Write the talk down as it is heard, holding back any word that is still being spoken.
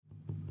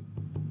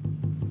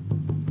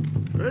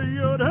Welcome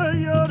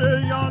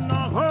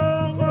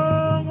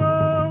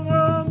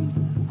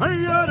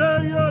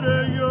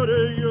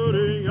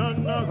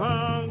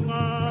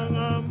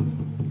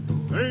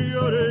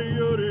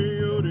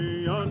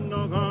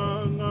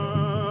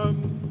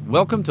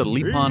to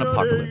Lipan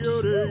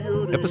Apocalypse,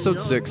 Episode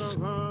 6,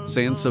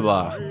 San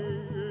Sabá.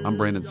 I'm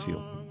Brandon Seal.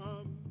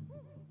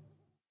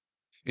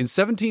 In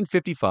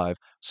 1755,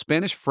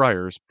 Spanish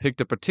friars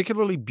picked a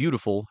particularly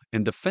beautiful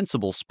and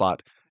defensible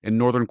spot in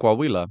northern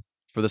Coahuila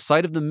for the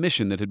site of the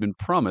mission that had been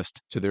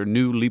promised to their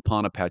new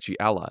Lipan Apache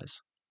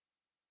allies.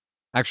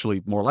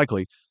 Actually, more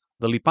likely,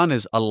 the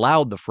Lipanes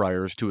allowed the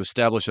friars to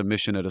establish a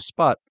mission at a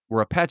spot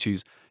where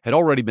Apaches had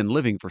already been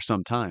living for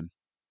some time.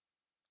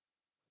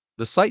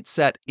 The site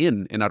sat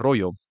in an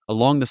arroyo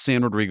along the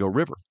San Rodrigo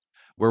River,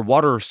 where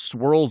water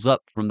swirls up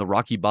from the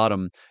rocky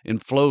bottom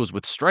and flows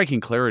with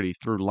striking clarity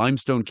through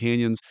limestone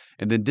canyons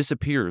and then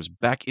disappears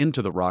back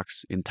into the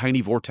rocks in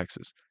tiny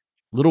vortexes,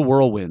 little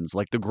whirlwinds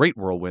like the great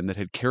whirlwind that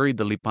had carried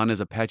the Lipanes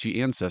Apache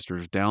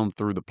ancestors down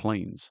through the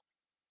plains.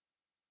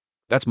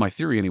 That's my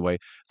theory anyway,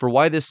 for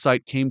why this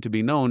site came to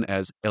be known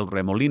as El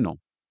Remolino,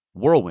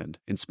 whirlwind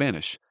in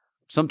Spanish,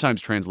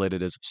 sometimes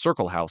translated as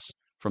circle house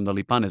from the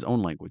Lipanes'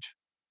 own language.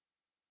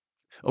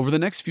 Over the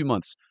next few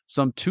months,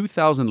 some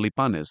 2,000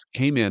 Lipanes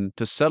came in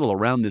to settle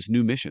around this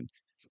new mission,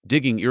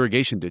 digging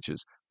irrigation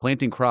ditches,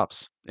 planting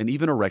crops, and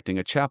even erecting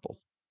a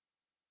chapel.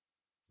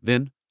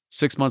 Then,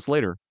 6 months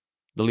later,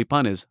 the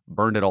Lipanes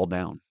burned it all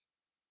down.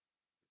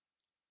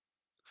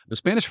 The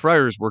Spanish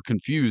friars were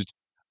confused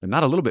and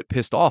not a little bit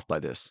pissed off by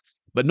this,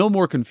 but no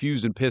more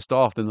confused and pissed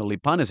off than the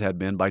Lipanes had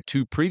been by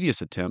two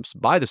previous attempts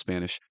by the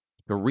Spanish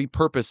to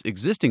repurpose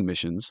existing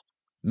missions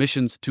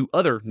to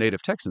other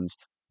native Texans,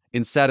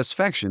 in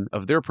satisfaction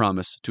of their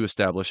promise to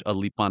establish a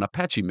Lipan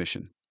Apache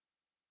mission.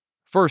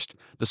 First,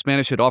 the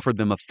Spanish had offered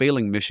them a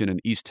failing mission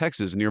in East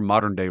Texas near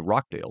modern-day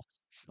Rockdale,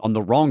 on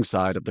the wrong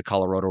side of the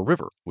Colorado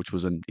River, which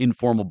was an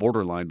informal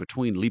borderline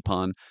between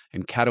Lipan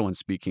and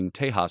Caddoan-speaking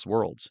Tejas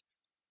worlds.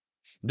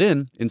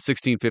 Then, in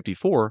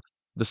 1654,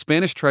 the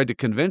Spanish tried to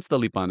convince the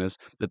Lipanes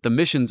that the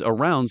missions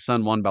around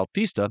San Juan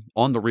Bautista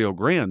on the Rio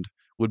Grande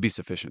would be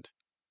sufficient.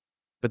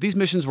 But these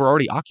missions were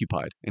already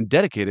occupied and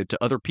dedicated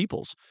to other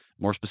peoples,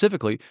 more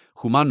specifically,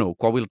 Jumano,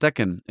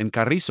 Coahuiltecan, and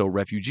Carrizo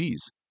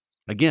refugees.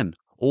 Again,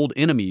 old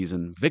enemies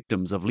and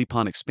victims of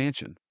Lipan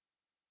expansion.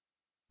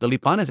 The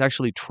Lipanes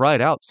actually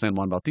tried out San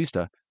Juan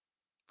Bautista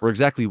for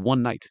exactly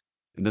one night,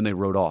 and then they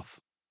rode off.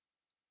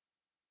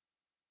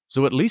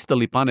 So at least the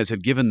Lipanes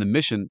had given the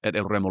mission at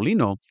El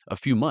Remolino a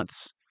few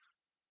months.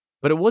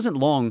 But it wasn't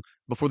long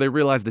before they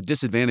realized the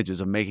disadvantages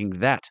of making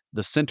that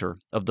the center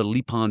of the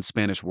Lipan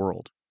Spanish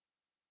world.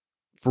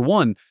 For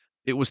one,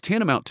 it was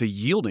tantamount to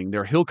yielding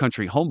their hill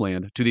country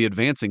homeland to the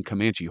advancing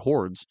Comanche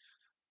hordes.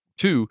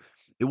 Two,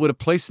 it would have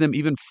placed them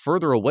even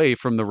further away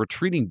from the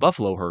retreating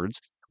buffalo herds,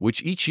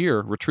 which each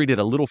year retreated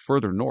a little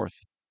further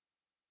north.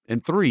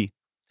 And three,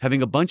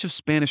 having a bunch of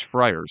Spanish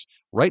friars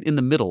right in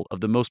the middle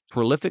of the most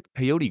prolific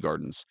peyote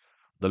gardens,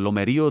 the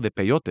Lomerío de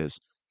Peyotes,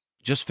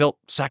 just felt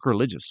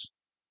sacrilegious.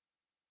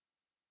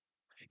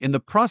 In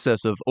the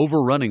process of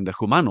overrunning the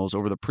Jumanos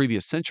over the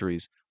previous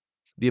centuries,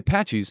 the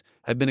Apaches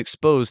had been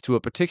exposed to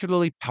a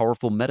particularly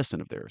powerful medicine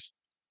of theirs.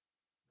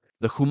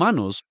 The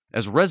Jumanos,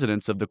 as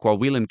residents of the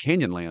Coahuilan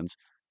Canyonlands,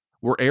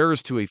 were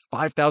heirs to a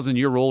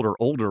 5,000-year-old or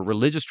older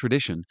religious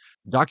tradition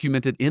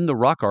documented in the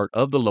rock art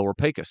of the Lower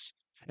Pecos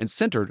and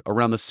centered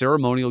around the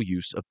ceremonial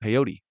use of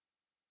peyote.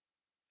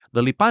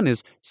 The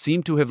Lipanes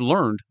seem to have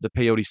learned the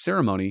peyote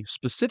ceremony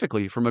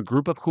specifically from a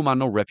group of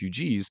Jumano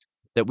refugees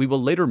that we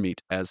will later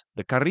meet as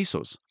the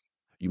Carrizos.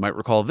 You might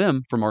recall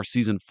them from our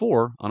Season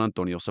 4 on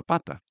Antonio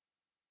Zapata.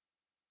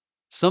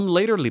 Some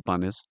later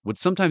Lipanes would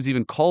sometimes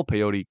even call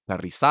peyote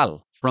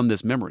carrizal from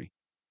this memory.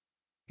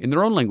 In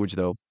their own language,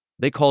 though,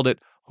 they called it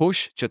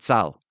hush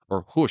chetzal,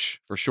 or hush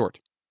for short.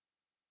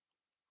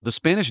 The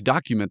Spanish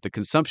document the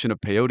consumption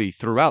of peyote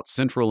throughout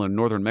central and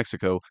northern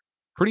Mexico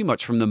pretty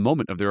much from the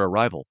moment of their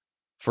arrival,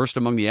 first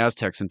among the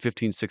Aztecs in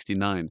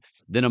 1569,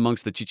 then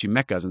amongst the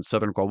Chichimecas in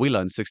southern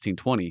Coahuila in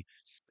 1620,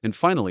 and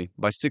finally,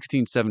 by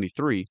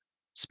 1673,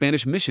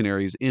 Spanish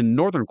missionaries in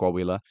northern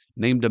Coahuila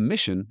named a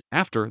mission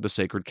after the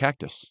sacred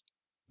cactus.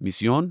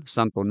 Misión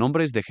Santo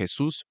Nombres de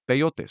Jesús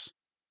Peyotes,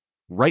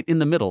 right in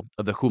the middle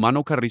of the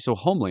Jumano Carrizo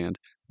homeland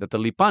that the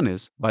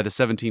Lipanes, by the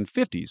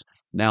 1750s,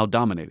 now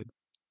dominated.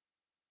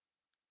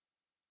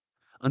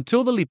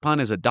 Until the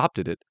Lipanes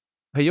adopted it,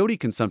 peyote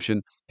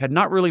consumption had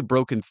not really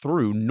broken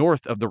through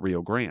north of the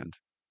Rio Grande.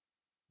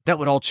 That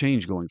would all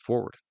change going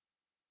forward.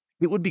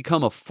 It would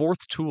become a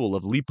fourth tool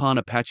of Lipan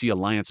Apache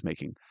alliance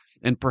making,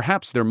 and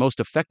perhaps their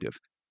most effective,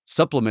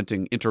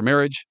 supplementing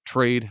intermarriage,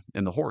 trade,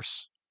 and the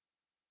horse.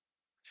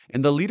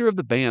 And the leader of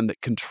the band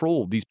that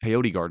controlled these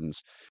peyote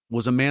gardens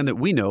was a man that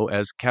we know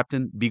as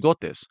Captain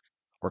Bigotes,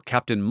 or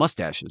Captain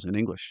Mustaches in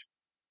English.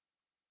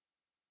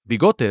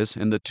 Bigotes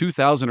and the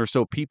 2,000 or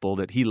so people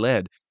that he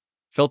led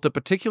felt a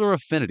particular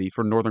affinity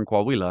for northern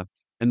Coahuila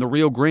and the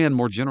Rio Grande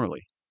more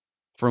generally,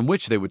 from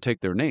which they would take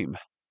their name,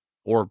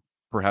 or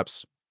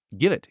perhaps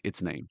give it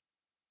its name.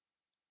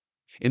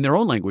 In their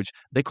own language,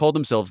 they called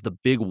themselves the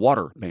Big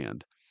Water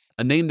Band,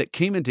 a name that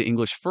came into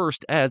English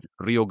first as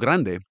Rio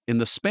Grande in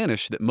the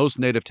Spanish that most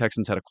native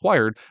Texans had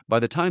acquired by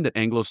the time that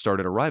Anglos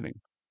started arriving.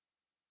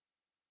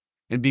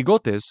 And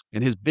Bigotes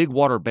and his Big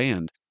Water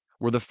Band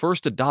were the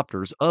first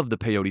adopters of the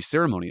peyote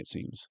ceremony, it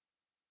seems.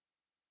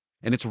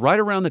 And it's right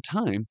around the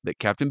time that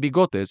Captain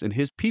Bigotes and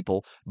his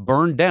people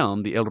burned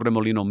down the El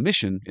Remolino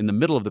mission in the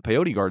middle of the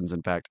peyote gardens,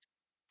 in fact,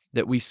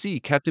 that we see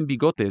Captain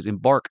Bigotes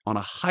embark on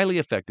a highly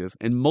effective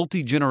and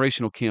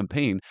multi-generational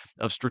campaign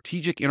of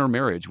strategic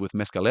intermarriage with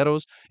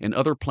mescaleros and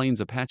other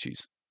Plains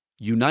Apaches,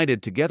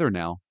 united together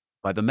now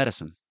by the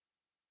medicine.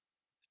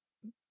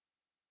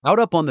 Out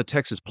up on the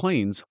Texas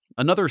plains,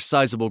 another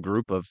sizable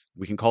group of,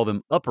 we can call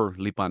them upper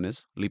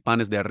Lipanes,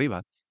 Lipanes de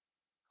Arriba,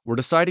 were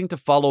deciding to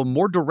follow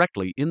more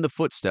directly in the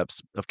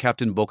footsteps of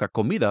Captain Boca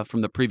Comida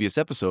from the previous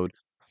episode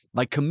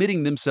by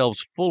committing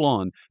themselves full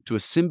on to a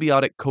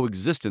symbiotic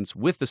coexistence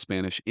with the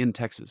Spanish in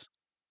Texas.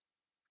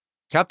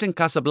 Captain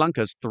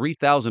Casablanca's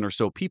 3,000 or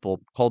so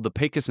people called the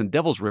Pecos and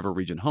Devils River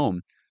region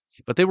home,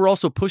 but they were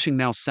also pushing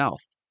now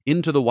south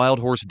into the Wild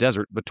Horse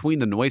Desert between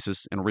the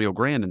Nueces and Rio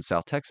Grande in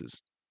South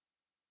Texas.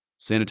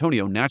 San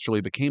Antonio naturally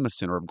became a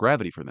center of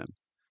gravity for them.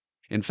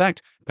 In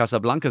fact,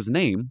 Casablanca's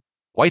name,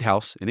 White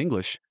House in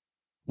English,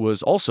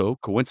 was also,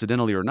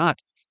 coincidentally or not,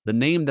 the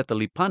name that the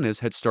Lipanes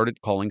had started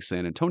calling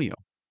San Antonio,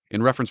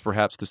 in reference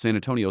perhaps to San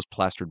Antonio's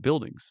plastered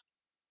buildings.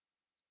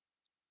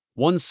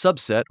 One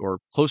subset or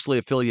closely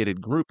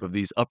affiliated group of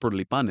these upper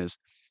Lipanes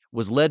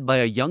was led by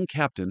a young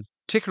captain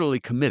particularly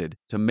committed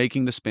to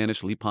making the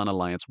Spanish-Lipan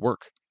alliance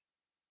work.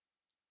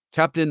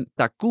 Captain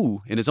Taku,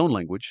 in his own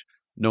language,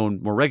 known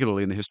more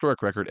regularly in the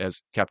historic record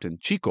as Captain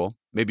Chico,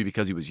 maybe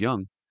because he was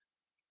young,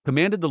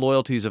 commanded the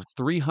loyalties of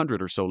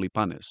 300 or so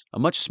Lipanes, a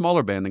much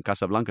smaller band than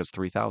Casablanca's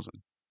 3,000.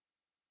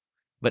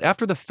 But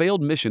after the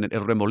failed mission at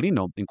El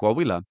Remolino in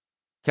Coahuila,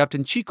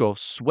 Captain Chico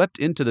swept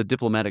into the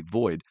diplomatic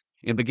void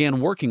and began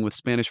working with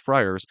Spanish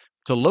friars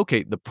to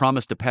locate the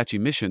promised Apache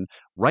mission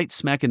right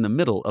smack in the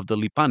middle of the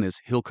Lipanes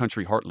hill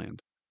country heartland.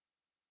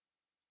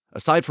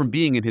 Aside from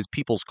being in his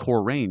people's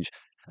core range,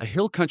 a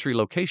hill country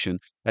location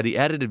had the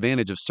added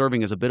advantage of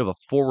serving as a bit of a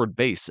forward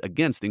base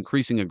against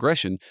increasing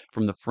aggression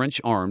from the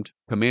French-armed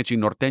Comanche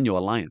Norteño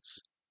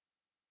alliance.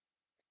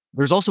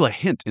 There's also a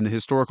hint in the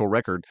historical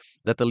record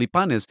that the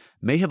Lipanes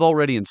may have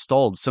already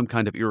installed some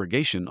kind of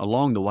irrigation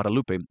along the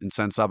Guadalupe and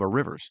San Saba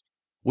rivers,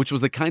 which was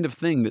the kind of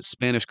thing that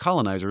Spanish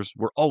colonizers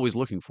were always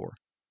looking for.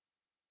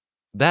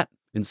 That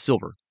and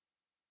silver.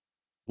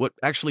 What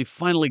actually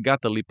finally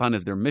got the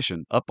Lipanes their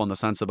mission up on the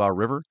San Saba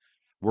River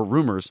were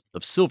rumors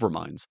of silver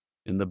mines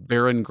in the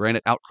barren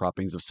granite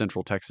outcroppings of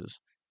central Texas,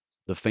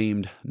 the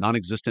famed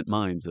non-existent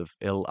mines of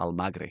El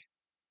Almagre.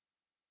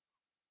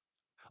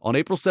 On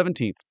April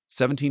 17,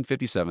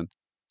 1757,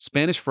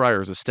 Spanish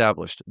friars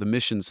established the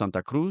mission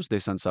Santa Cruz de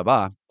San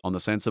Sabá on the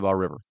San Saba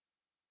River.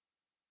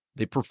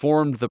 They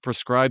performed the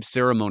prescribed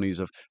ceremonies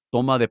of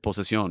toma de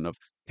posesión, of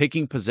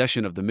taking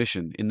possession of the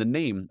mission in the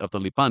name of the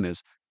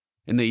Lipanes,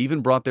 and they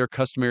even brought their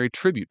customary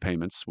tribute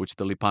payments, which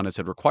the Lipanes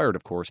had required,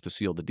 of course, to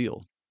seal the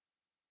deal.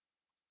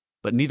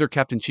 But neither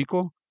Captain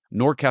Chico,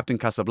 nor Captain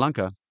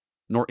Casablanca,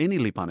 nor any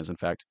Lipanes, in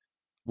fact,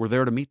 were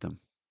there to meet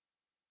them.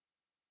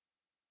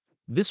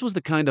 This was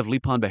the kind of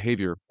Lipan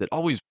behavior that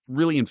always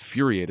really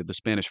infuriated the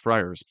Spanish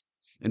friars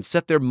and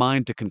set their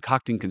mind to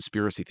concocting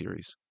conspiracy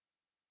theories.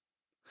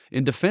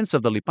 In defense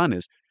of the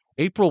Lipanes,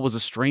 April was a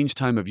strange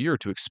time of year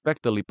to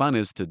expect the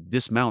Lipanes to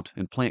dismount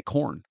and plant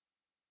corn.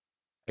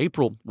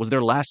 April was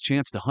their last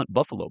chance to hunt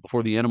buffalo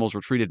before the animals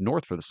retreated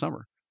north for the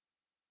summer.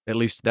 At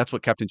least that's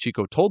what Captain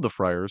Chico told the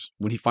friars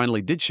when he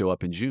finally did show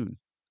up in June.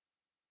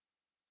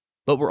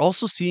 But we're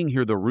also seeing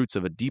here the roots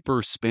of a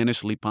deeper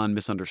Spanish-Lipan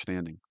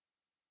misunderstanding.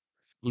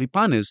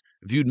 Lipanes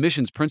viewed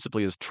missions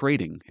principally as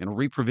trading and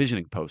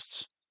reprovisioning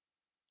posts.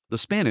 The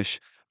Spanish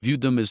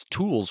viewed them as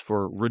tools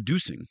for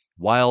reducing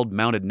wild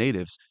mounted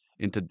natives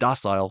into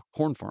docile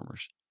corn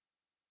farmers.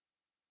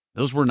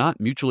 Those were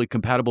not mutually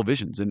compatible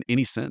visions in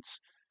any sense,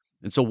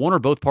 and so one or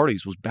both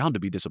parties was bound to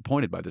be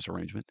disappointed by this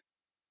arrangement.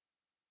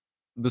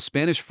 The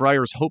Spanish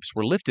friars' hopes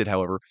were lifted,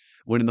 however,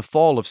 when in the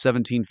fall of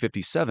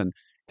 1757,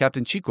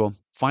 Captain Chico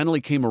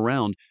finally came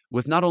around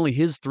with not only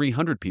his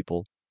 300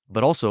 people,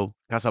 but also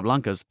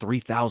Casablanca's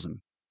 3,000.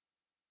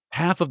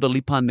 Half of the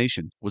Lipan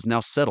nation was now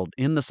settled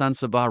in the San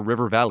Saba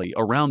River Valley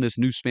around this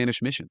new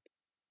Spanish mission.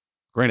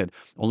 Granted,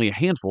 only a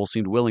handful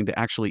seemed willing to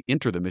actually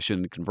enter the mission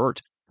and convert,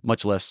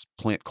 much less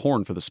plant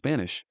corn for the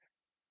Spanish.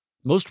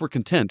 Most were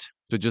content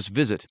to just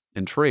visit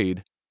and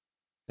trade,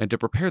 and to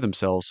prepare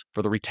themselves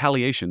for the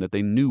retaliation that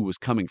they knew was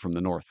coming from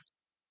the north.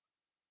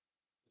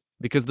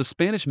 Because the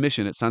Spanish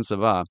mission at San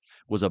Saba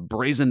was a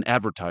brazen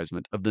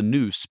advertisement of the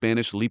new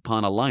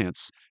Spanish-Lipan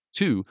alliance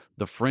to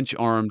the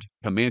French-armed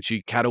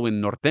Comanche Caddoan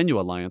Norteño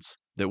alliance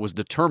that was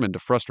determined to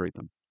frustrate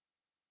them.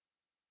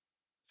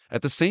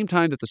 At the same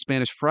time that the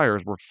Spanish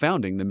friars were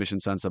founding the Mission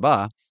San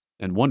Saba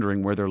and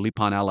wondering where their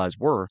Lipan allies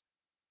were,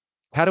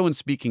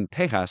 Caddoan-speaking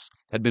Tejas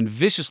had been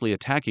viciously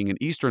attacking an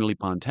eastern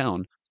Lipan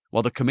town,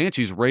 while the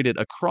Comanches raided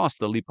across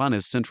the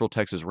Lipanes' central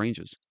Texas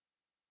ranges.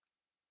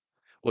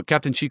 What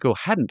Captain Chico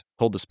hadn't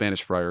told the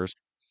Spanish friars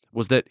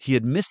was that he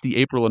had missed the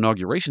April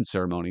inauguration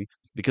ceremony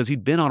because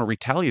he'd been on a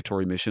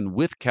retaliatory mission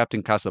with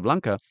Captain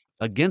Casablanca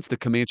against the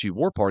Comanche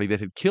war party that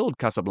had killed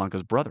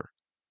Casablanca's brother.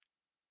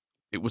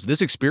 It was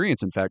this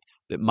experience, in fact,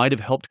 that might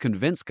have helped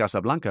convince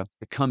Casablanca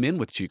to come in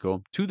with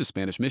Chico to the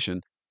Spanish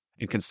mission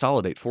and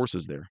consolidate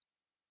forces there.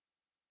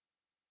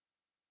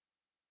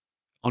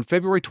 On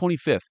February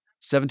 25th,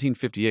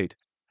 1758,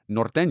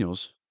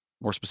 Norteños,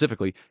 more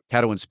specifically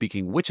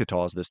Caddoan-speaking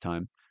Wichitaws this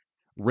time,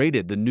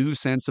 raided the new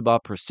San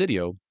Sabá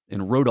Presidio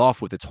and rode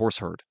off with its horse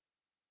herd.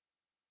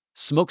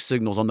 Smoke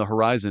signals on the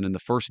horizon in the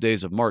first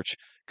days of March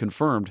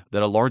confirmed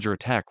that a larger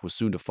attack was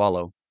soon to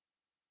follow.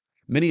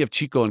 Many of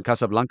Chico and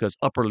Casablanca's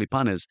upper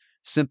Lipanes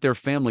sent their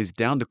families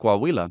down to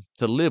Coahuila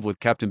to live with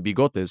Captain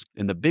Bigotes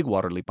in the Big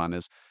Water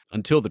Lipanes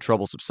until the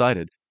trouble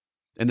subsided,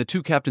 and the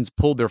two captains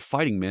pulled their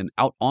fighting men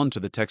out onto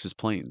the Texas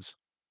plains.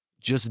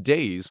 Just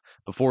days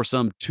before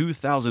some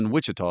 2,000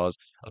 Wichitas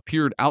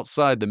appeared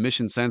outside the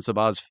Mission San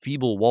Sabá's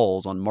feeble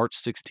walls on March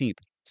 16,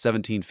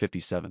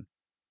 1757.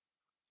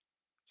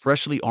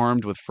 Freshly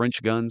armed with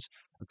French guns,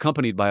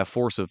 accompanied by a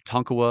force of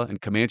Tonkawa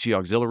and Comanche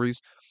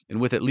auxiliaries, and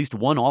with at least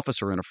one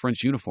officer in a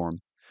French uniform,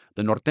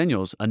 the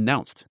Norteños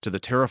announced to the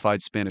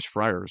terrified Spanish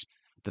friars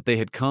that they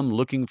had come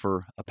looking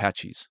for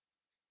Apaches.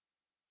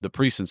 The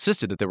priests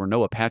insisted that there were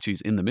no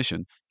Apaches in the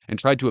mission and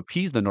tried to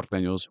appease the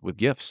Norteños with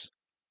gifts.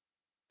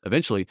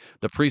 Eventually,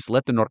 the priests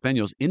let the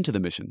Norteños into the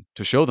mission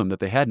to show them that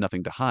they had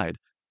nothing to hide.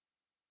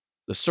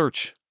 The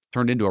search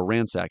turned into a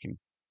ransacking,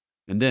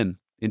 and then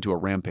into a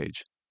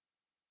rampage.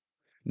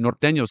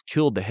 Norteños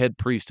killed the head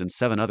priest and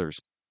 7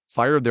 others,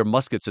 fired their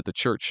muskets at the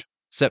church,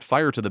 set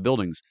fire to the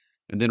buildings,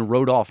 and then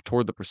rode off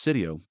toward the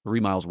Presidio 3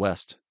 miles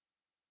west.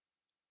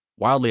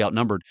 Wildly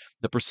outnumbered,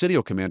 the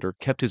Presidio commander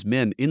kept his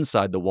men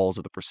inside the walls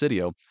of the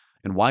Presidio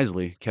and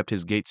wisely kept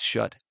his gates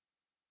shut.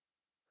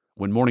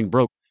 When morning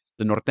broke,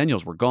 the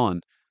Norteños were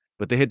gone,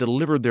 but they had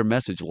delivered their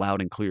message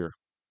loud and clear.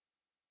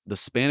 The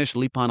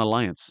Spanish-Lipan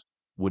alliance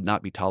would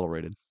not be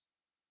tolerated.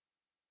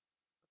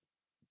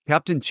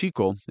 Captain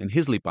Chico and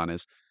his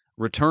Lipanes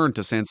returned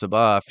to San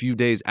Sabá a few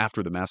days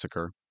after the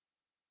massacre.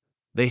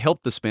 They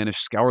helped the Spanish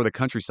scour the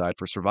countryside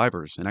for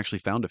survivors and actually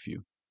found a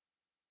few.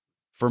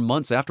 For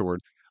months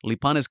afterward,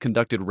 Lipanes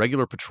conducted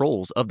regular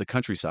patrols of the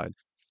countryside,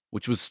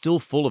 which was still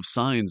full of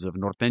signs of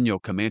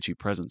Norteño Comanche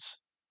presence.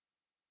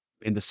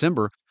 In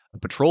December, a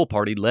patrol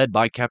party led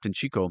by Captain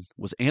Chico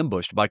was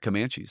ambushed by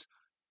Comanches.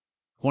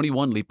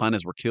 21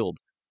 Lipanes were killed.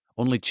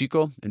 Only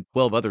Chico and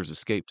 12 others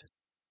escaped.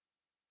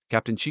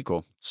 Captain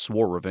Chico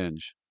swore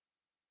revenge.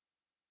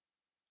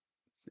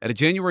 At a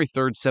January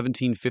 3,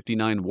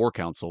 1759 war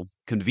council,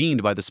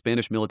 convened by the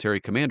Spanish military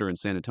commander in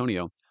San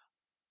Antonio,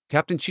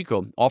 Captain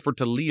Chico offered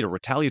to lead a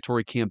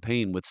retaliatory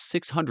campaign with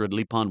 600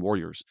 Lipan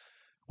warriors,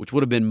 which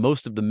would have been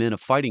most of the men of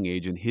fighting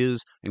age in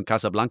his and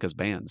Casablanca's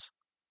bands.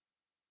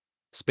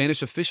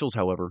 Spanish officials,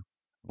 however,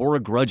 bore a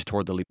grudge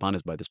toward the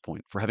Lipanes by this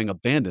point for having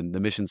abandoned the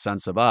Mission San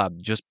Sabá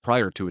just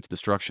prior to its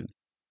destruction,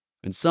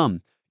 and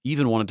some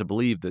even wanted to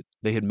believe that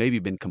they had maybe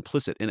been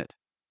complicit in it.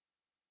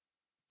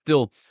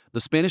 Still,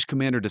 the Spanish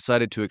commander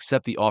decided to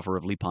accept the offer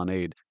of Lipan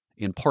aid,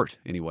 in part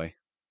anyway.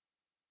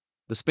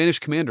 The Spanish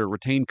commander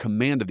retained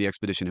command of the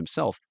expedition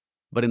himself,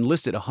 but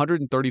enlisted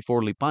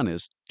 134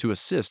 Lipanes to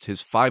assist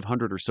his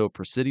 500 or so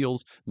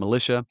presidials,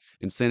 militia,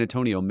 and San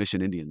Antonio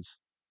mission Indians.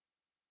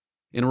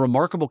 In a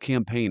remarkable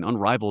campaign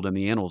unrivaled in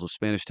the annals of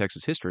Spanish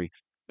Texas history,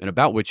 and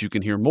about which you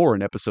can hear more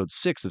in episode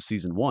 6 of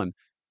season 1,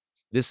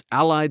 this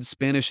allied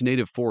Spanish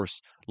native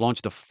force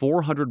launched a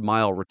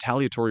 400-mile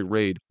retaliatory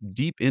raid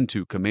deep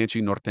into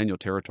Comanche Norteño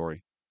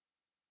territory.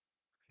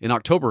 In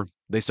October,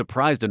 they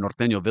surprised a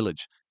Norteño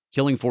village,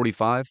 killing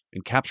 45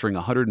 and capturing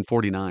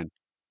 149.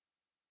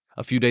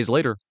 A few days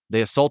later,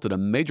 they assaulted a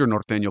major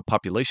Norteño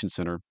population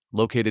center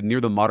located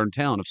near the modern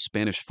town of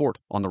Spanish Fort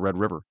on the Red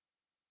River.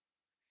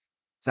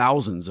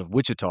 Thousands of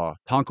Wichita,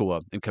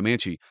 Tonkawa, and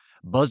Comanche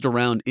buzzed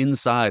around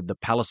inside the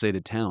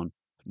palisaded town,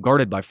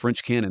 guarded by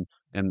French cannon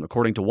and,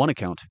 according to one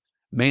account,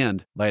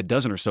 manned by a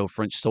dozen or so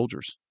French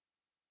soldiers.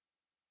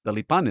 The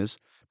Lipanes,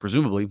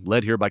 presumably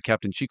led here by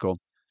Captain Chico,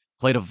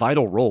 played a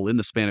vital role in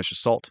the Spanish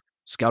assault,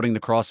 scouting the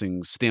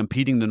crossings,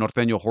 stampeding the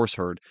Norteño horse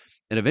herd,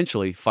 and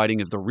eventually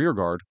fighting as the rear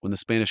guard when the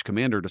Spanish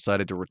commander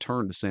decided to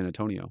return to San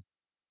Antonio.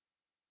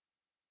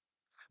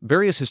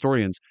 Various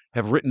historians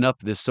have written up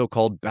this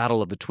so-called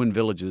Battle of the Twin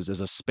Villages as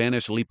a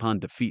Spanish Lipan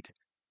defeat,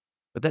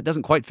 but that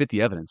doesn't quite fit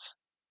the evidence.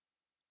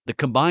 The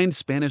combined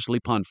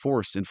Spanish-Lipan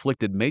force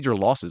inflicted major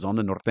losses on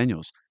the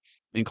Norteños,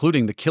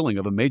 including the killing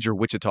of a major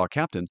Wichita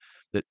captain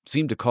that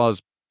seemed to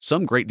cause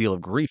some great deal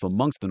of grief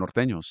amongst the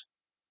Norteños.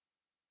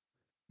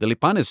 The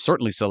Lipanes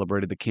certainly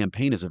celebrated the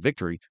campaign as a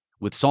victory,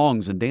 with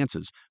songs and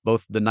dances,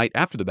 both the night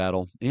after the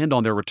battle and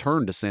on their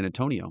return to San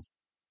Antonio.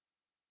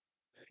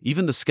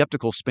 Even the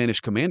skeptical Spanish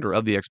commander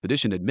of the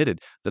expedition admitted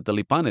that the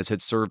Lipanes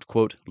had served,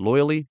 quote,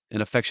 loyally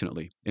and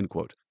affectionately, end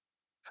quote,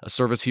 a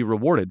service he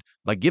rewarded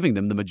by giving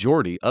them the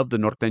majority of the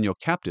Norteño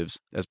captives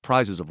as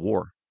prizes of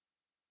war.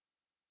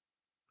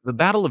 The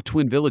Battle of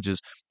Twin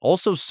Villages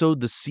also sowed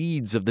the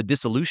seeds of the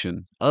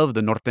dissolution of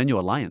the Norteño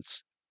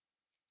Alliance.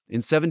 In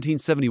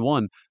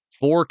 1771,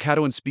 four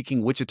Caddoan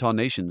speaking Wichita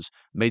nations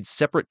made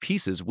separate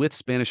peaces with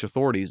Spanish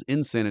authorities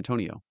in San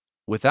Antonio,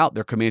 without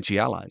their Comanche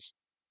allies.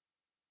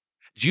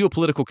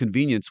 Geopolitical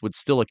convenience would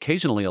still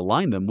occasionally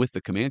align them with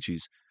the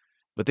Comanches,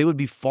 but they would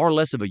be far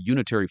less of a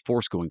unitary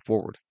force going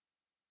forward.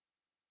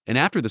 And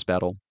after this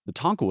battle, the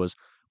Tonkawas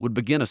would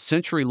begin a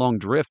century long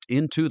drift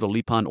into the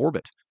Lipan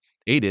orbit,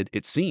 aided,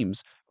 it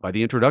seems, by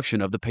the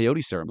introduction of the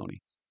peyote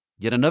ceremony.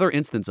 Yet another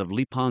instance of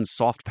Lipan's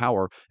soft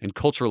power and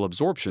cultural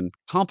absorption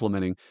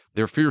complementing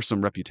their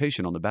fearsome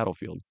reputation on the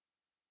battlefield.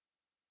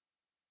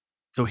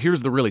 So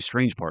here's the really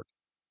strange part.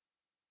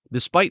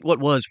 Despite what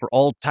was, for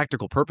all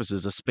tactical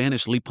purposes, a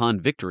Spanish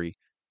Lipan victory,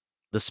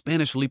 the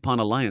Spanish Lipan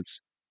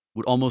alliance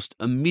would almost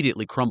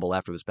immediately crumble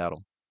after this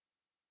battle.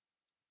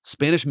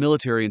 Spanish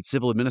military and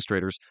civil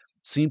administrators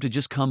seemed to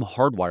just come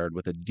hardwired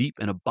with a deep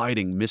and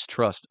abiding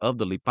mistrust of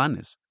the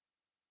Lipanes.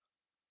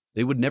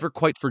 They would never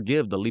quite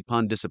forgive the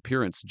Lipan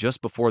disappearance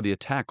just before the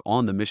attack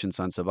on the Mission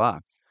San Sabá,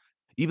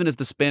 even as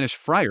the Spanish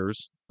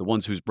friars, the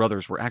ones whose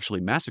brothers were actually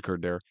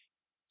massacred there,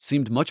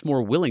 seemed much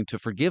more willing to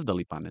forgive the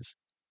Lipanes.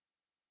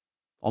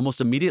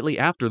 Almost immediately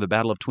after the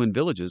Battle of Twin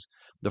Villages,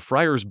 the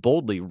friars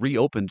boldly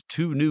reopened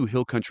two new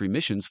hill country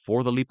missions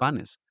for the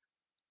Lipanes.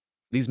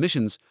 These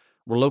missions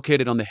were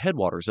located on the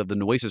headwaters of the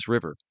Nueces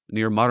River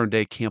near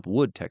modern-day Camp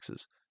Wood,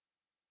 Texas.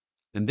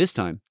 And this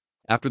time,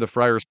 after the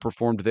friars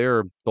performed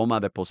their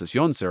toma de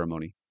posesión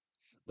ceremony,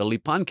 the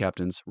Lipan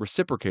captains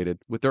reciprocated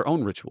with their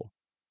own ritual,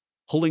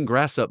 pulling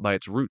grass up by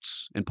its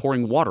roots and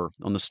pouring water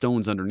on the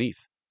stones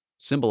underneath,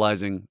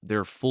 symbolizing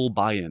their full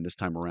buy-in this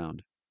time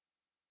around.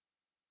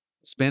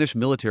 Spanish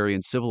military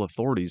and civil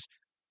authorities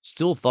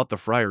still thought the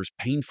friars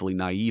painfully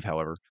naive,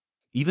 however,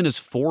 even as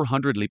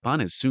 400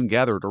 Lipanes soon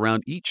gathered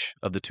around each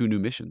of the two new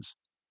missions.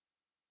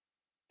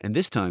 And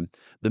this time,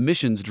 the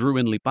missions drew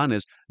in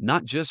Lipanes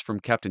not just from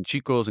Captain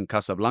Chico's and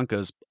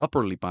Casablanca's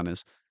upper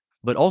Lipanes,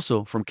 but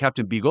also from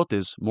Captain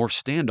Bigote's more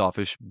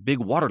standoffish big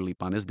water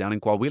Lipanes down in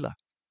Coahuila.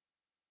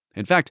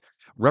 In fact,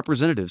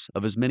 representatives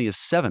of as many as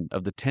 7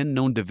 of the 10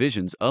 known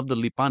divisions of the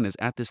Lipanes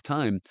at this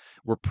time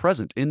were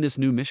present in this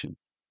new mission,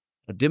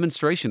 a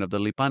demonstration of the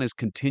Lipanes'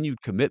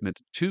 continued commitment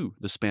to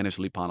the Spanish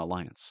Lipan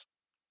alliance.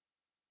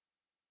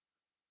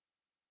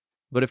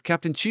 But if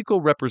Captain Chico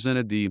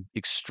represented the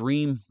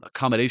extreme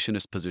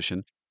accommodationist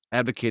position,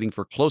 advocating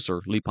for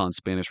closer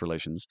Lipan-Spanish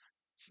relations,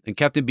 and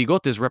Captain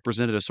Bigotes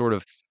represented a sort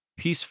of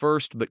peace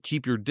first but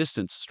keep your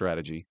distance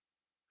strategy,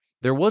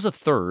 there was a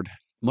third,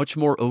 much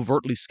more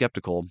overtly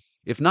skeptical,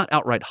 if not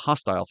outright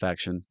hostile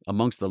faction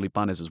amongst the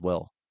Lipanes as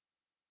well.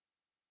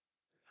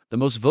 The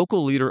most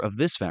vocal leader of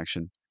this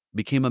faction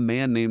became a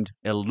man named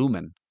El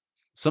Lumen,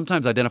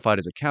 sometimes identified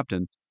as a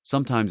captain,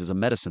 sometimes as a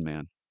medicine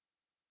man.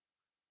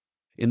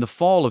 In the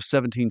fall of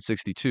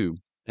 1762,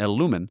 El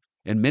Lumen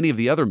and many of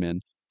the other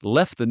men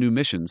left the new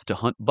missions to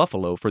hunt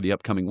buffalo for the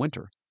upcoming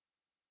winter.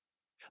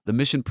 The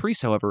mission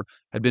priests, however,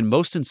 had been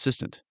most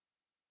insistent,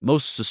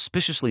 most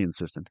suspiciously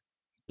insistent,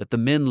 that the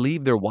men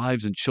leave their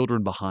wives and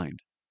children behind.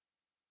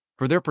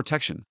 For their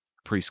protection,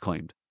 priests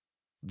claimed,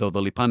 though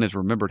the Lipanes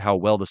remembered how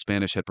well the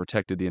Spanish had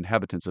protected the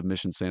inhabitants of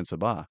Mission San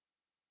Sabá.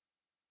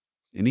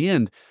 In the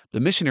end, the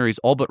missionaries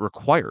all but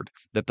required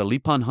that the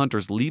Lipan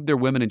hunters leave their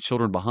women and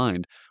children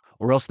behind,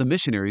 or else the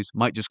missionaries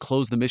might just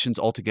close the missions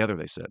altogether,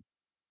 they said.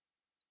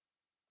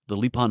 The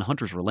Lipan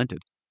hunters relented.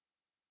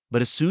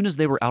 But as soon as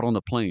they were out on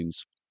the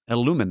plains,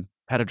 El Lumen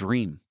had a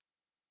dream.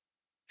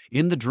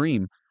 In the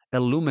dream,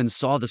 El Lumen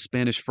saw the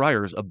Spanish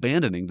friars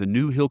abandoning the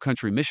new hill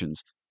country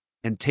missions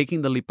and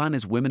taking the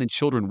Lipanes' women and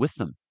children with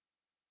them.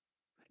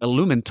 El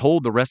Lumen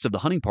told the rest of the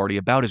hunting party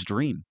about his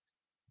dream,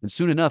 and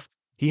soon enough,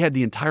 he had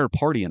the entire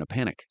party in a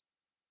panic.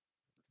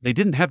 They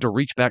didn't have to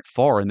reach back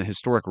far in the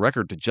historic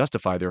record to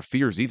justify their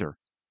fears either.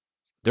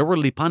 There were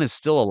Lipanes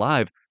still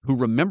alive who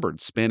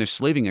remembered Spanish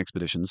slaving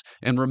expeditions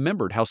and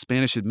remembered how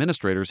Spanish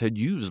administrators had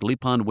used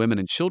Lipan women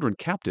and children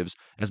captives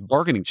as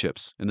bargaining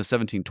chips in the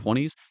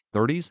 1720s,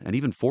 30s, and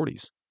even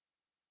 40s.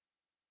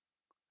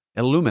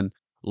 El Lumen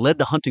led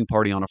the hunting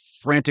party on a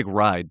frantic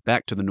ride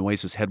back to the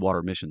Nueces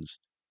headwater missions.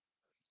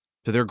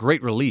 To their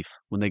great relief,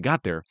 when they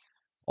got there,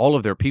 all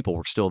of their people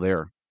were still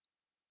there.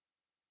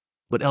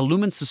 But El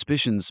Lumen's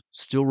suspicions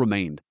still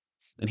remained,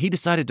 and he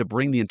decided to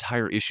bring the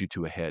entire issue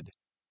to a head.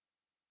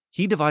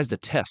 He devised a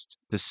test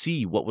to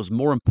see what was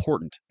more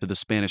important to the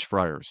Spanish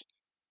friars,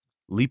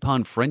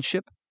 Lipan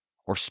friendship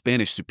or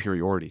Spanish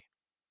superiority.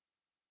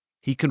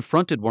 He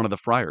confronted one of the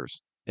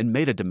friars and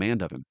made a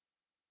demand of him.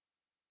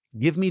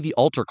 "Give me the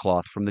altar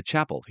cloth from the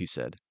chapel," he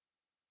said.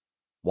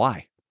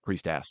 "Why?" the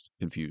priest asked,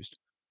 confused.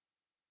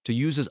 "To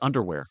use as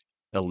underwear,"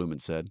 El Lumen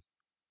said.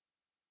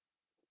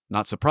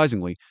 Not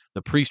surprisingly,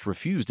 the priest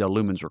refused El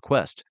Lumen's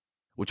request,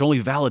 which only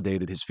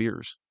validated his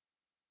fears.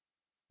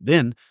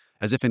 Then,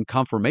 as if in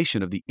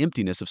confirmation of the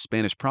emptiness of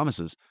Spanish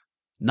promises,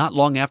 not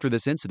long after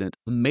this incident,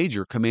 a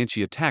major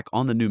Comanche attack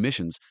on the new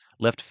missions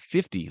left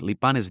 50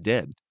 Lipanes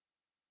dead.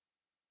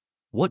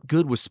 What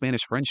good was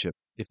Spanish friendship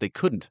if they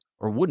couldn't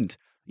or wouldn't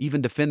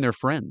even defend their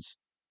friends?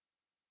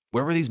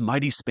 Where were these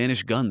mighty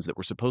Spanish guns that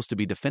were supposed to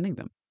be defending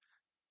them?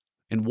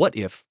 And what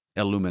if,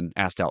 El Lumen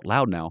asked out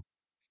loud now,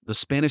 the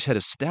Spanish had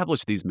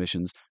established these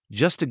missions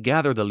just to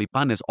gather the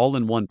Lipanes all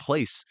in one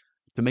place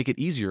to make it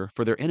easier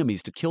for their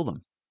enemies to kill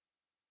them?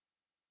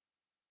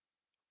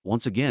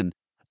 Once again,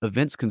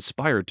 events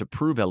conspired to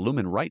prove El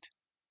Lumen right.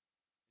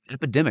 An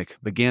epidemic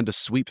began to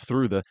sweep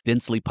through the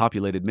densely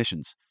populated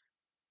missions.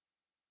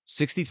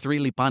 63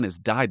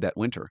 Lipanes died that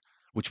winter,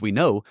 which we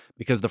know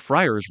because the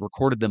friars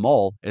recorded them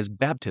all as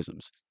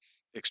baptisms,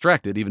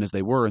 extracted even as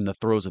they were in the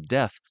throes of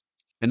death,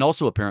 and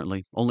also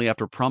apparently only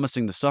after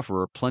promising the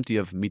sufferer plenty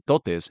of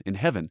mitotes in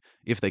heaven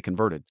if they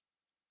converted.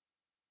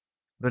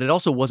 But it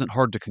also wasn't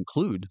hard to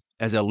conclude,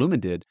 as El Lumen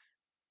did,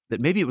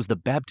 that maybe it was the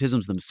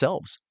baptisms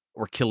themselves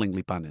or killing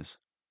Lipanes.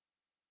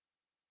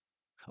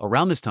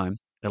 Around this time,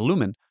 El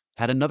Lumen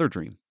had another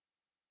dream,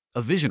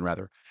 a vision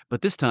rather,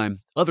 but this time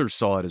others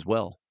saw it as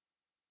well.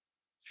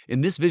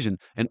 In this vision,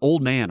 an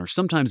old man or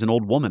sometimes an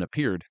old woman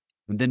appeared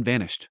and then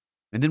vanished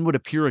and then would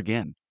appear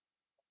again.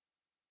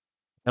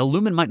 El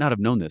Lumen might not have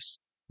known this,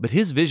 but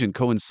his vision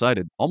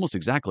coincided almost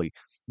exactly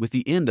with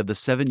the end of the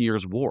 7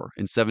 Years' War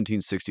in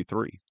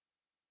 1763.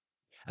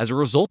 As a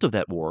result of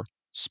that war,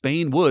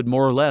 Spain would,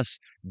 more or less,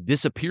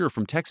 disappear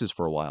from Texas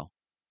for a while.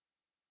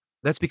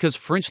 That's because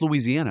French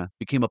Louisiana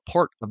became a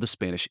part of the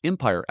Spanish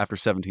Empire after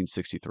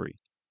 1763.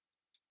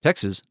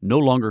 Texas no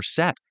longer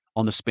sat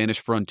on the Spanish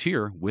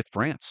frontier with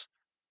France.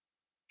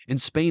 And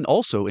Spain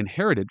also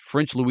inherited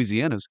French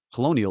Louisiana's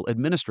colonial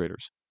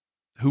administrators,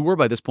 who were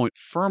by this point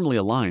firmly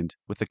aligned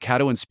with the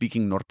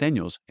Caddoan-speaking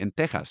Norteños in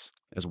Texas,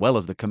 as well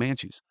as the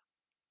Comanches.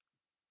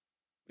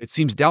 It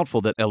seems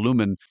doubtful that El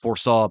Lumen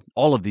foresaw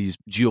all of these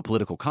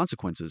geopolitical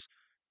consequences,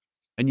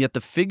 and yet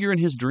the figure in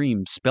his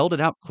dream spelled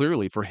it out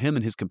clearly for him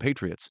and his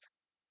compatriots,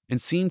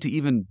 and seemed to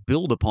even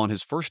build upon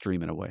his first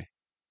dream in a way.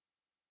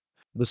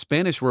 The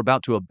Spanish were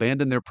about to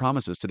abandon their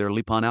promises to their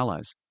Lipan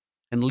allies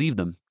and leave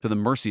them to the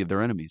mercy of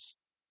their enemies.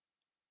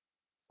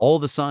 All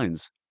the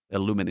signs,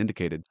 El Lumen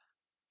indicated,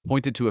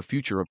 pointed to a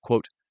future of,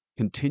 quote,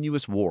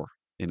 continuous war,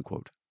 end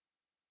quote.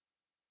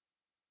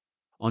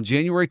 On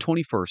January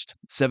 21st,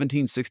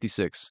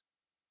 1766,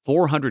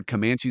 400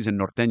 Comanches and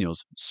Norteños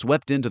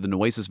swept into the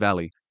Nueces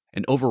Valley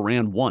and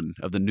overran one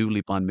of the new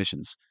Lipan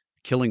missions,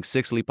 killing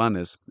 6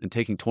 Lipanes and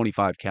taking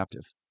 25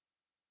 captive.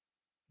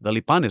 The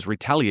Lipanes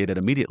retaliated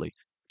immediately,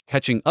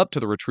 catching up to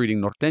the retreating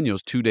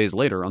Norteños 2 days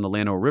later on the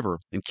Llano River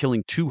and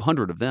killing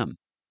 200 of them.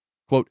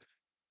 Quote,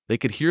 they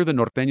could hear the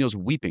Norteños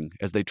weeping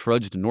as they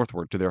trudged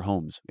northward to their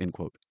homes, end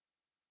quote.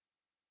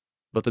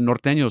 But the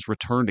Norteños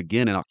returned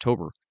again in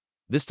October,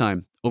 this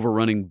time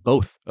overrunning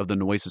both of the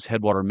Nueces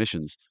Headwater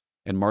missions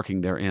and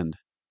marking their end.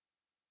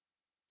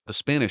 The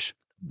Spanish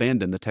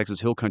abandoned the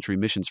Texas Hill Country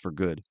missions for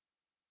good,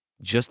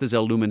 just as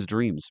El Lumen's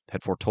dreams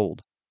had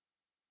foretold.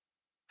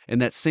 In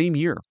that same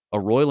year, a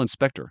royal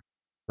inspector,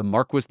 the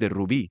Marquis de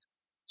Rubí,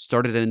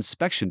 started an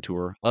inspection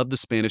tour of the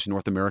Spanish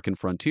North American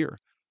frontier,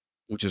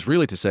 which is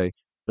really to say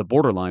the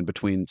borderline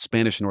between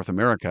Spanish North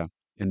America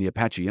and the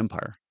Apache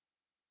Empire.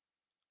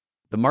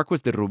 The Marquis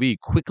de Rubí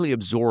quickly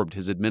absorbed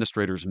his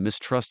administrator's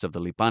mistrust of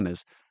the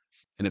Lipanes,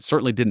 and it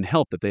certainly didn't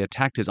help that they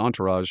attacked his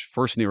entourage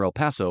first near El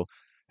Paso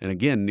and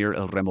again near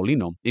El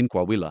Remolino in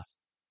Coahuila.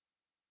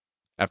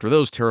 After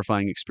those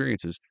terrifying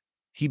experiences,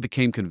 he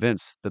became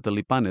convinced that the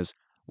Lipanes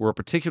were a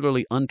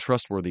particularly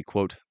untrustworthy,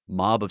 quote,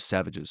 mob of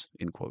savages,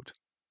 end quote.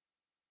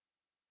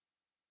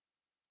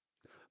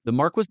 The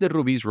Marquis de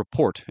Rubí's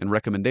report and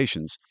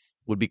recommendations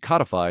would be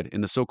codified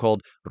in the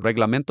so-called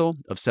Reglamento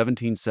of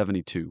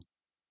 1772.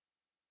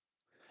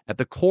 At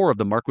the core of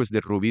the Marquis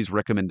de Rubí's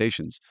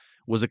recommendations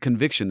was a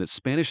conviction that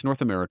Spanish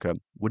North America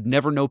would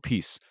never know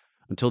peace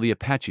until the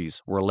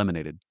Apaches were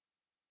eliminated.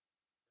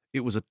 It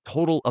was a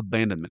total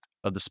abandonment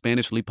of the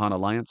Spanish-Lipan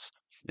alliance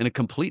and a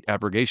complete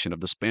abrogation of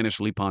the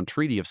Spanish-Lipan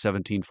Treaty of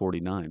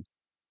 1749.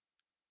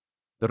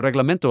 The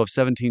Reglamento of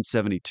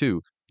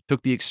 1772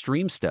 took the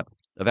extreme step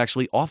of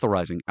actually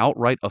authorizing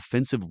outright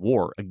offensive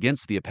war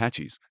against the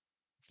Apaches,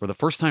 for the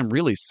first time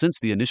really since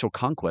the initial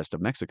conquest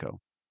of Mexico.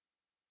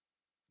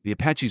 The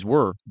Apaches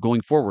were,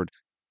 going forward,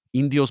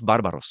 indios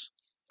bárbaros,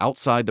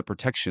 outside the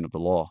protection of the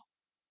law.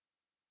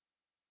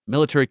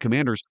 Military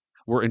commanders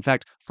were in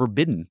fact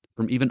forbidden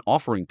from even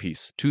offering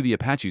peace to the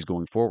Apaches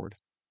going forward.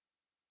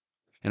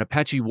 And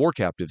Apache war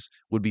captives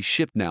would be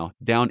shipped now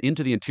down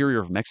into the interior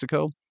of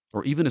Mexico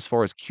or even as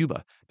far as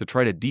Cuba to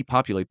try to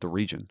depopulate the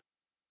region.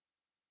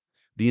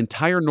 The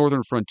entire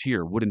northern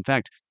frontier would in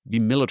fact be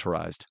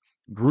militarized,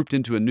 grouped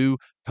into a new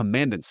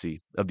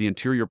commandancy of the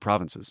interior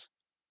provinces.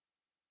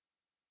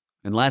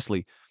 And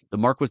lastly, the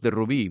Marquis de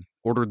Rubí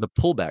ordered the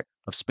pullback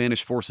of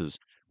Spanish forces,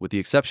 with the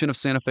exception of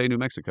Santa Fe, New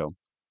Mexico,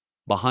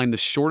 behind the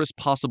shortest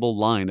possible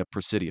line of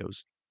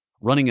presidios,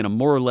 running in a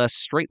more or less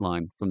straight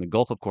line from the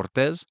Gulf of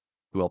Cortez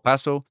to El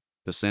Paso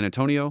to San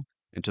Antonio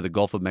and to the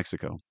Gulf of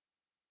Mexico,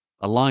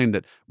 a line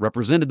that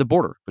represented the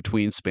border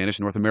between Spanish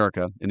North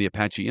America and the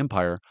Apache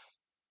Empire,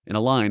 and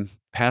a line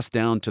passed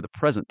down to the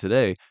present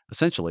today,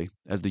 essentially,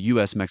 as the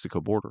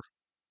U.S.-Mexico border.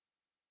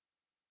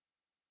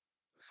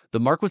 The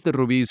Marquis de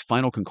Rubí's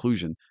final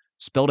conclusion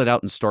spelled it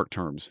out in stark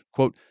terms.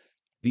 Quote,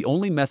 the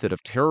only method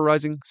of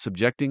terrorizing,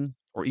 subjecting,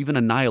 or even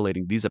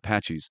annihilating these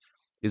Apaches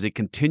is a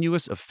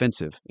continuous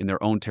offensive in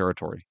their own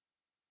territory.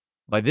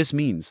 By this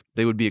means,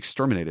 they would be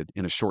exterminated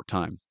in a short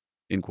time.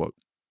 End quote.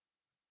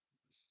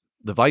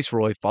 The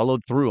viceroy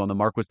followed through on the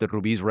Marquis de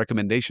Rubí's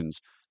recommendations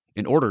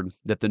and ordered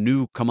that the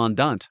new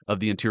commandant of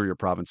the interior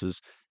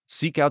provinces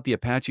seek out the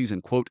Apaches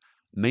and, quote,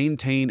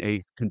 maintain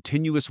a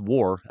continuous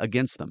war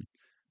against them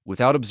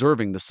without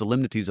observing the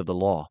solemnities of the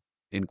law,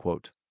 end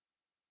quote.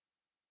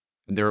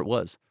 And there it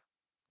was,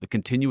 the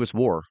continuous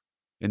war,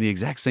 in the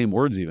exact same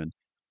words even,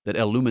 that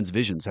El Lumen's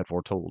visions had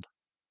foretold.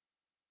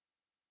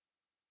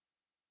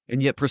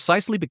 And yet,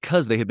 precisely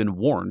because they had been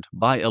warned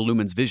by El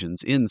Lumen's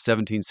visions in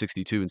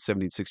 1762 and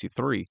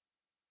 1763,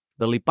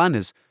 the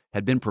Lipanes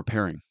had been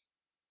preparing.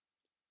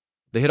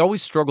 They had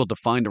always struggled to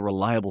find a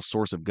reliable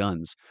source of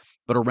guns,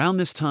 but around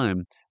this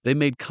time, they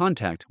made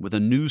contact with a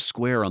new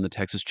square on the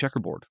Texas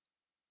checkerboard.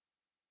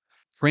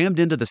 Crammed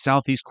into the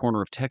southeast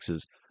corner of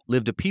Texas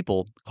lived a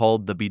people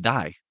called the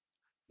Bidai,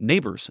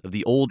 neighbors of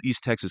the old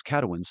East Texas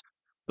Caddoans,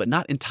 but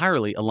not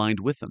entirely aligned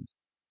with them.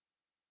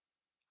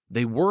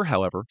 They were,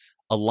 however,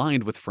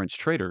 aligned with French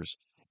traders,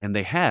 and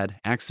they had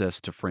access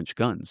to French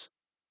guns.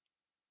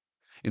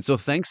 And so,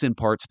 thanks in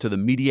parts to the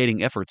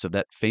mediating efforts of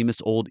that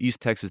famous old East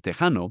Texas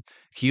Tejano,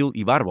 Gil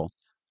Ibarbo,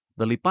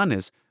 the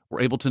Lipanes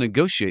were able to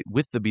negotiate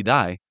with the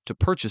Bidai to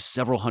purchase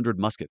several hundred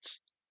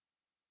muskets.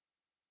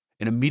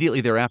 And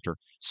immediately thereafter,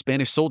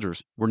 Spanish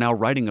soldiers were now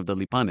writing of the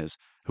Lipanes,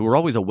 who were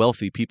always a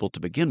wealthy people to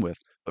begin with,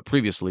 but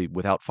previously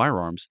without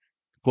firearms.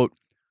 Quote,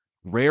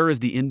 rare is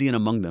the Indian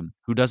among them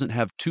who doesn't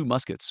have 2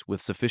 muskets with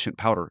sufficient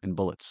powder and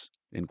bullets.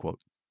 End quote.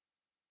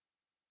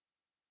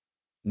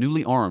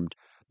 Newly armed,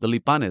 the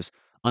Lipanes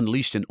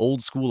unleashed an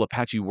old-school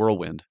Apache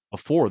whirlwind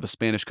before the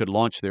Spanish could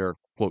launch their,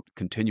 quote,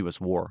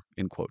 continuous war,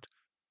 end quote.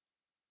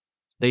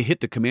 They hit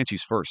the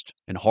Comanches first,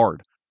 and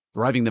hard,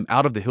 driving them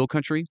out of the hill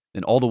country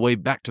and all the way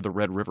back to the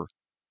Red River.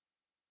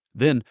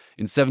 Then,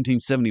 in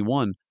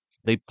 1771,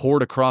 they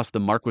poured across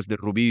the Marquis de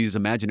Rubí's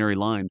imaginary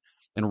line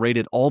and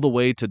raided all the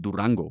way to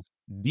Durango,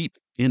 deep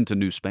into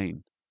New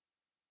Spain.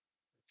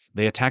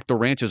 They attacked the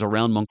ranches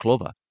around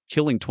Monclova,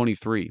 killing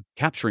 23,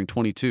 capturing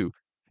 22,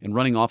 and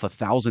running off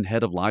 1,000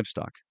 head of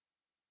livestock.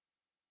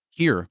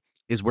 Here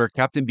is where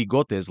Captain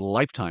Bigote's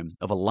lifetime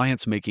of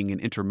alliance-making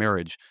and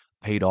intermarriage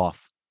paid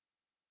off.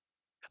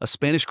 A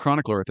Spanish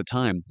chronicler at the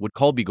time would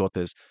call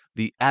Bigotes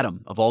the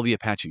Adam of all the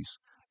Apaches,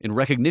 in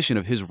recognition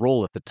of his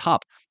role at the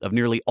top of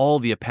nearly all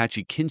the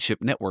Apache kinship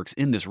networks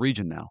in this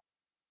region now.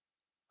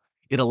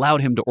 It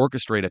allowed him to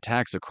orchestrate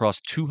attacks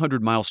across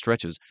 200-mile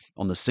stretches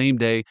on the same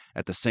day,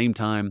 at the same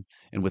time,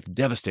 and with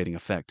devastating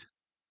effect.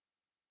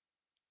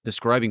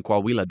 Describing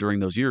Coahuila during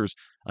those years,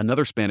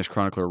 another Spanish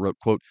chronicler wrote,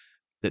 quote,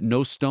 that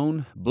no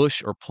stone,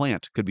 bush, or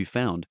plant could be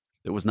found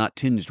that was not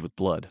tinged with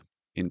blood,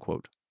 end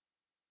quote.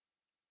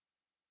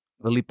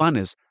 The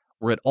Lipanes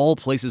were at all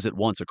places at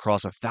once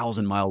across a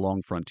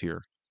 1,000-mile-long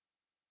frontier,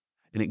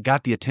 and it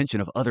got the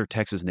attention of other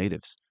Texas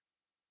natives.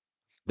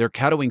 Their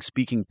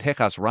Caddoing-speaking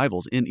Tejas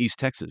rivals in East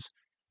Texas,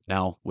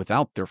 now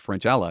without their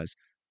French allies,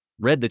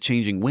 read the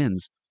changing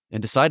winds and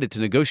decided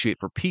to negotiate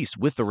for peace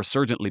with the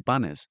resurgent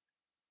Lipanes.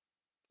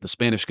 The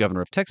Spanish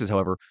governor of Texas,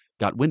 however,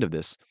 got wind of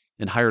this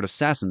and hired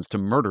assassins to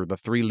murder the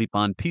 3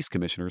 Lipan peace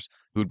commissioners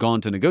who had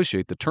gone to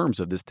negotiate the terms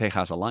of this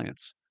Tejas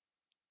alliance.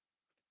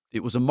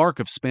 It was a mark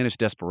of Spanish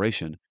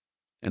desperation,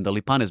 and the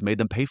Lipanes made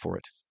them pay for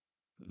it.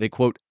 They,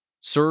 quote,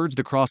 surged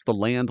across the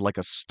land like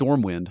a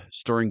storm wind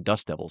stirring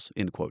dust devils,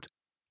 end quote,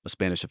 a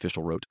Spanish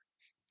official wrote,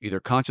 either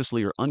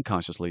consciously or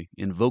unconsciously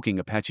invoking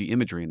Apache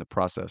imagery in the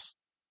process.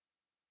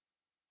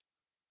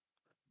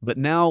 But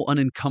now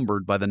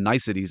unencumbered by the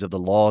niceties of the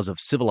laws of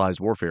civilized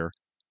warfare,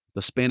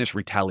 the Spanish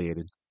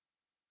retaliated.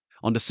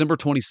 On December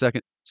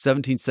 22nd,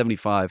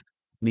 1775,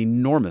 an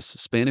enormous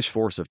Spanish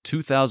force of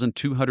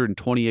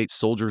 2,228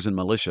 soldiers and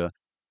militia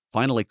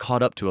finally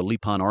caught up to a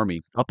Lipan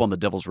army up on the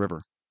Devil's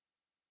River.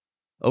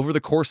 Over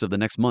the course of the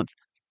next month,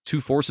 2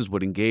 forces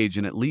would engage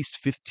in at least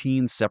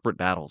 15 separate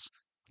battles,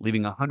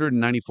 leaving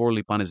 194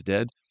 Lipanes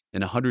dead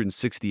and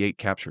 168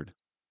 captured.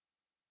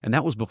 And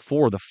that was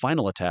before the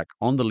final attack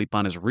on the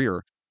Lipanes'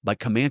 rear by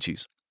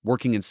Comanches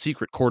working in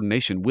secret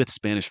coordination with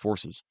Spanish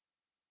forces.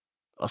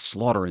 A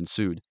slaughter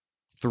ensued.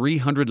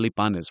 300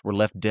 Lipanes were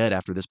left dead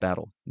after this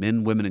battle,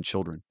 men, women, and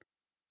children.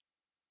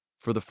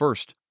 For the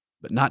first,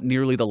 but not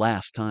nearly the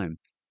last time,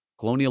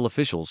 colonial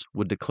officials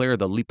would declare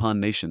the Lipan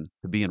nation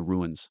to be in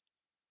ruins.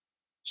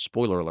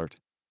 Spoiler alert,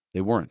 they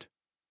weren't.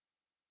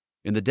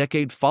 In the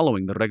decade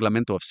following the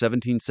Reglamento of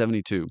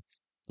 1772,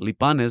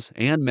 Lipanes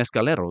and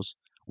Mescaleros,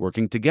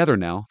 working together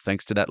now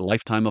thanks to that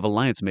lifetime of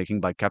alliance-making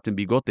by Captain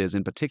Bigotes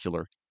in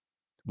particular,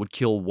 would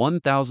kill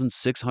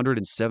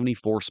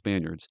 1,674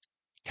 Spaniards,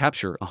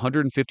 capture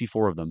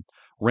 154 of them,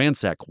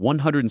 ransack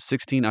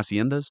 116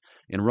 haciendas,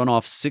 and run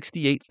off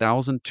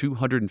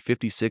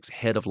 68,256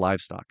 head of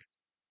livestock.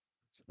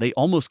 They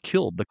almost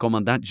killed the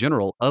Commandant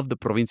General of the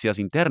Provincias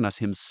Internas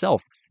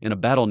himself in a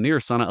battle near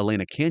Santa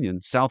Elena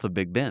Canyon, south of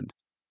Big Bend.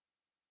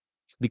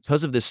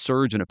 Because of this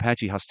surge in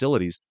Apache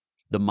hostilities,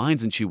 the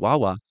mines in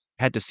Chihuahua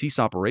had to cease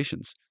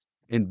operations,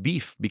 and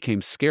beef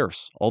became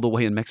scarce all the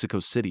way in Mexico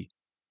City.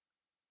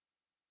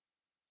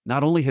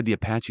 Not only had the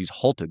Apaches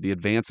halted the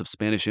advance of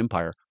Spanish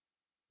Empire,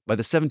 by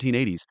the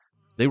 1780s,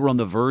 they were on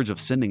the verge of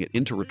sending it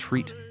into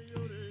retreat.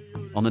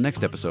 On the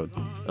next episode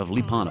of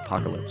Lipan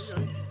Apocalypse.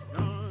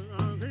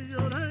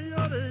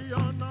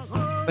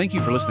 Thank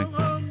you for listening.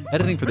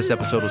 Editing for this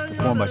episode was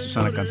performed by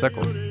Susana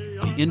Canseco.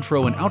 The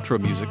intro and outro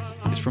music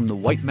is from the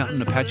White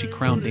Mountain Apache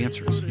Crown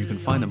Dancers. You can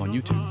find them on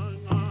YouTube.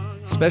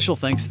 Special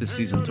thanks this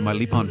season to my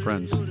Lipan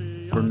friends,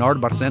 Bernard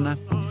Barcena,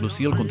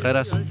 Lucille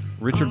Contreras,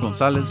 Richard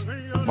Gonzalez,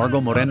 Margot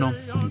Moreno,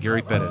 and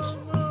Gary Perez.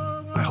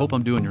 I hope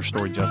I'm doing your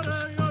story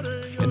justice.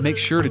 And make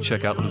sure to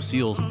check out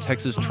Lucille's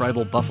Texas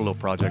Tribal Buffalo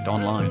Project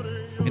online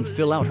and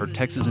fill out her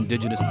Texas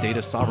Indigenous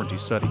Data Sovereignty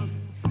Study.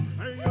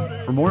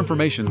 For more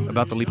information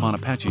about the Lipan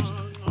Apaches,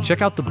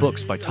 check out the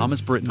books by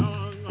Thomas Britton,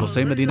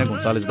 Jose Medina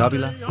Gonzalez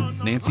Davila,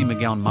 Nancy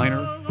McGowan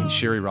Minor, and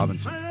Sherry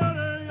Robinson.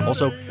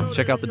 Also,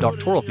 check out the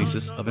doctoral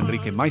thesis of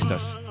Enrique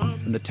Maestas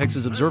and the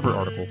Texas Observer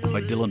article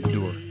by Dylan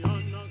Bedour.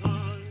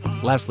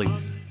 Lastly,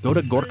 go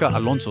to Gorka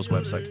Alonso's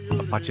website,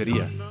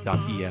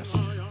 apacheria.es.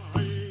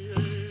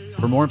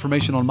 For more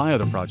information on my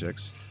other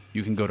projects,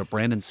 you can go to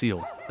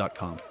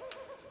brandonseal.com.